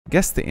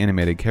Guess the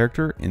animated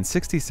character in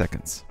 60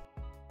 seconds.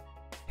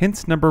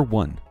 Hint number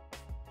 1.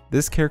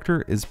 This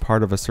character is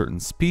part of a certain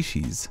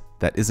species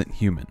that isn't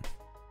human.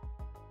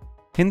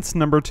 Hint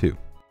number 2.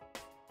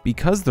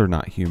 Because they're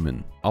not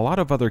human, a lot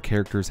of other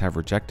characters have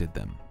rejected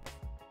them.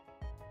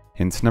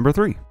 Hint number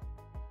 3.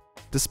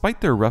 Despite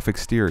their rough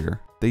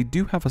exterior, they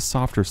do have a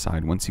softer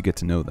side once you get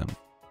to know them.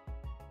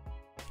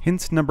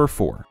 Hint number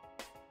 4.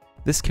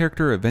 This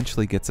character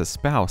eventually gets a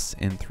spouse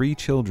and 3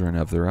 children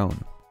of their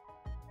own.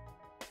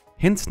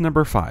 Hint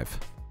number 5.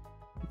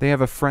 They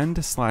have a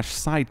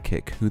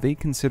friend/sidekick who they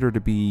consider to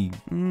be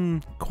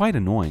quite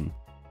annoying.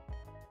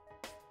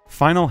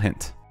 Final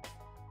hint.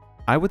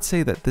 I would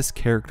say that this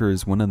character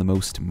is one of the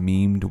most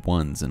memed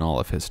ones in all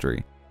of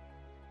history.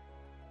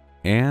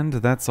 And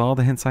that's all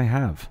the hints I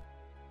have.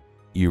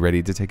 You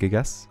ready to take a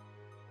guess?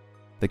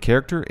 The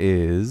character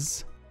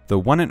is the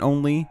one and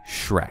only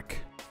Shrek.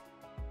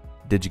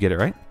 Did you get it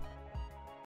right?